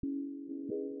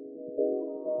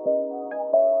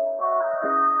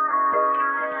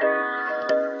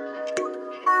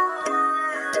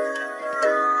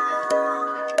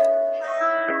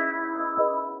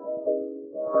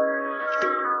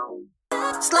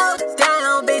Slow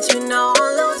down, bitch, you know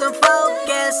I'm losing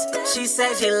focus. She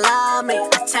said she love me,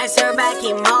 I text her back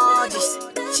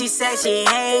emojis. She said she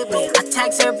hate me, I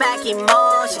text her back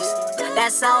emojis.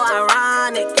 That's so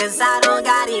ironic, cause I don't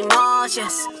got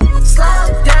emotions.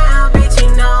 Slow down, bitch, you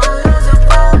know I'm losing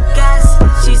focus.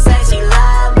 She said she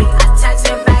love me, I text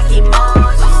her back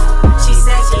emojis. She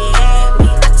said she hate me,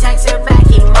 I text her back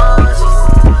emojis.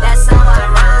 That's so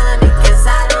ironic, cause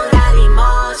I don't got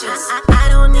emotions. I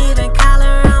don't even call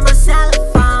her on my cell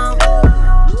phone.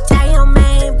 Tell your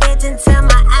main bitch into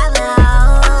my hello.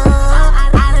 I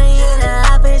done hit her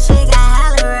up and she got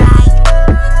hella right.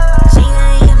 She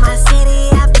done hit my city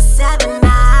after 7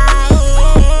 nights.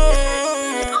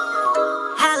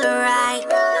 Hella right.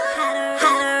 Had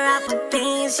her up for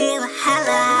being, she was hella